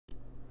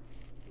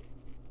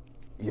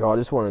Yo, I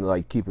just wanted to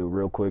like keep it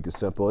real quick and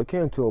simple. It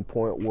came to a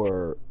point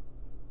where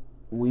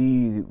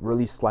we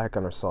really slack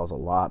on ourselves a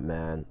lot,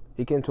 man.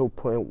 It came to a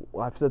point,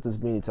 I've said this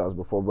many times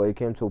before, but it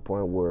came to a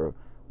point where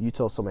you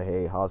told somebody,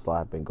 hey, how's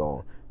life been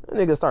going? And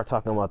niggas start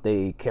talking about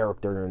their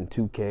character in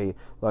 2K,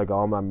 like,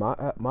 oh,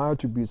 my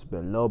attributes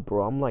been low,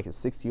 bro. I'm like a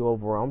 60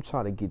 overall. I'm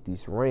trying to get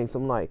these rings.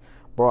 I'm like,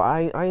 bro,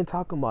 I ain't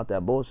talking about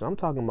that bullshit. I'm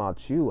talking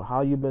about you,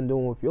 how you been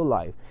doing with your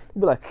life.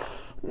 You be like,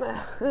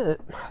 man,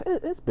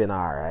 it's been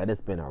all right.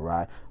 It's been all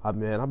right. I've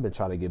been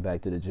trying to get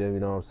back to the gym, you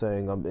know what I'm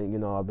saying?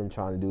 I've been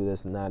trying to do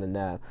this and that and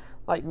that.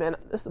 Like, man,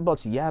 it's a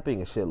bunch of yapping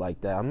and shit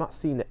like that. I'm not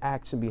seeing the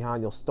action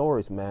behind your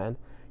stories, man.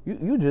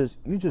 You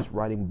just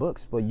writing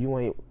books, but you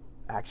ain't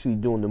actually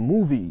doing the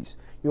movies.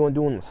 You ain't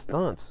doing the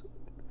stunts.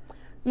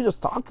 You're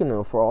just talking to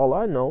them for all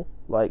I know.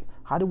 Like,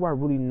 how do I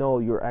really know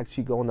you're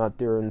actually going out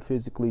there and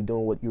physically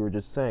doing what you were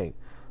just saying?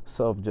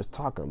 So just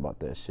talking about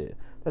that shit.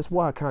 That's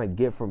what I kind of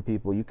get from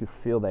people. You can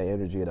feel that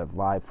energy, that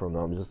vibe from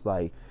them. Just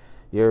like,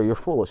 you're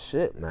full of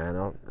shit,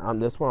 man.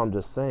 That's what I'm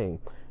just saying.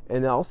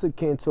 And it also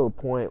came to a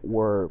point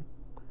where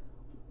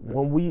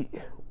when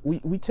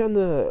we tend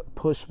to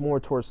push more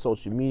towards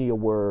social media,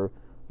 where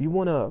we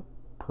want to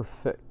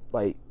perfect,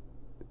 like,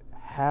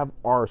 have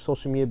our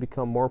social media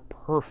become more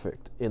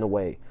perfect in a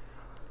way.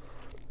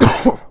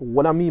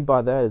 What I mean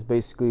by that is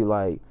basically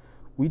like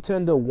we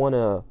tend to want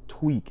to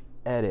tweak,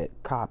 edit,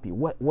 copy,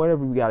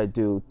 whatever we got to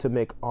do to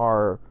make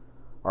our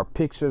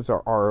pictures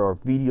or our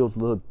videos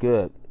look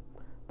good.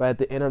 But at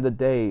the end of the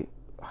day,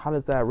 how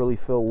does that really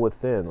feel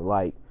within?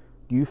 Like,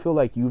 do you feel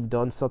like you've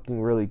done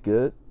something really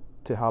good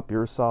to help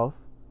yourself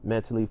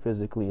mentally,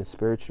 physically, and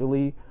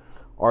spiritually?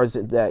 Or is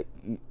it that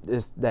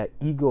that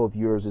ego of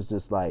yours is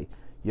just like,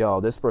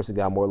 yo, this person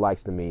got more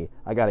likes than me,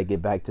 I gotta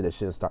get back to this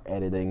shit and start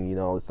editing,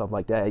 and stuff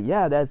like that.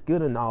 Yeah, that's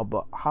good and all,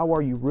 but how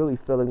are you really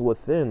feeling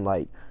within?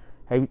 Like,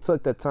 have you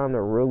took that time to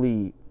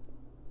really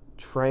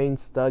train,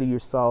 study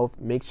yourself,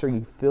 make sure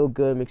you feel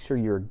good, make sure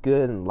you're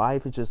good in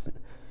life? It's just,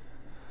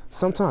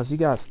 sometimes you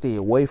gotta stay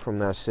away from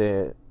that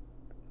shit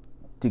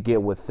to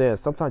get within.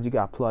 Sometimes you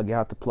gotta plug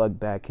out to plug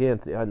back in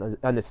to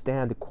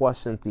understand the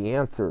questions, the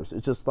answers.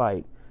 It's just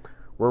like,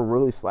 we're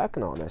really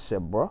slacking on that shit,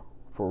 bro.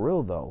 For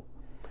real, though.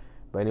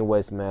 But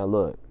anyways, man,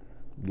 look,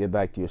 get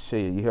back to your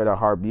shit. You hear that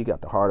heartbeat, you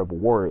got the heart of a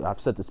warrior. I've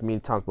said this many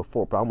times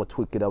before, but I'm going to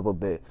tweak it up a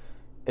bit.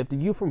 If the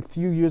you from a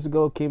few years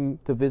ago came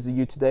to visit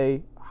you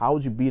today, how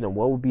would you beat them?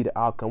 What would be the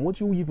outcome?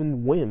 Would you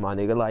even win, my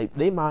nigga? Like,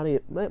 they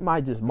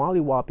might just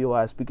mollywop your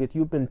ass because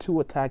you've been too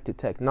attached to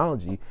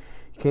technology.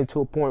 You came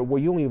to a point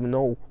where you don't even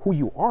know who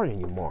you are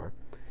anymore.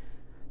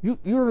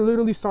 You're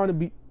literally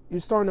starting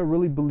to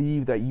really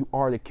believe that you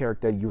are the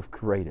character you've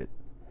created.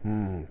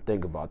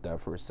 Think about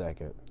that for a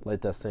second.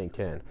 Let that sink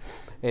in.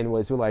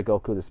 Anyways, we like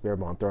Goku the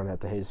Spirit Bomb throwing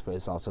at the Hades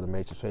face, also the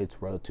Matrix face,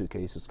 Road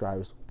 2K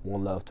subscribers.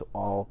 One love to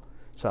all.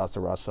 Shout outs to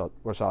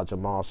Rashad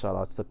Jamal. Shout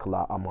outs to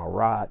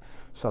AmunRa.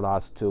 Shout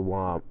outs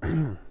to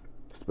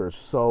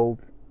Spiritual Soul.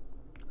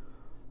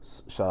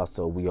 Shout outs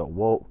to We Are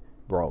Woke.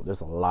 Bro,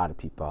 there's a lot of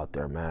people out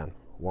there, man.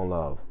 One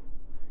love.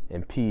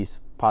 And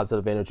peace.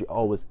 Positive energy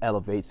always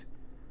elevates.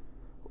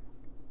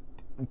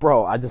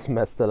 Bro, I just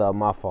messed it up.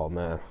 My fault,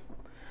 man.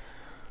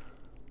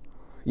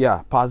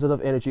 Yeah,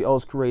 positive energy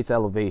always creates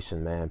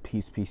elevation, man.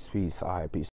 Peace, peace, peace. All right, peace.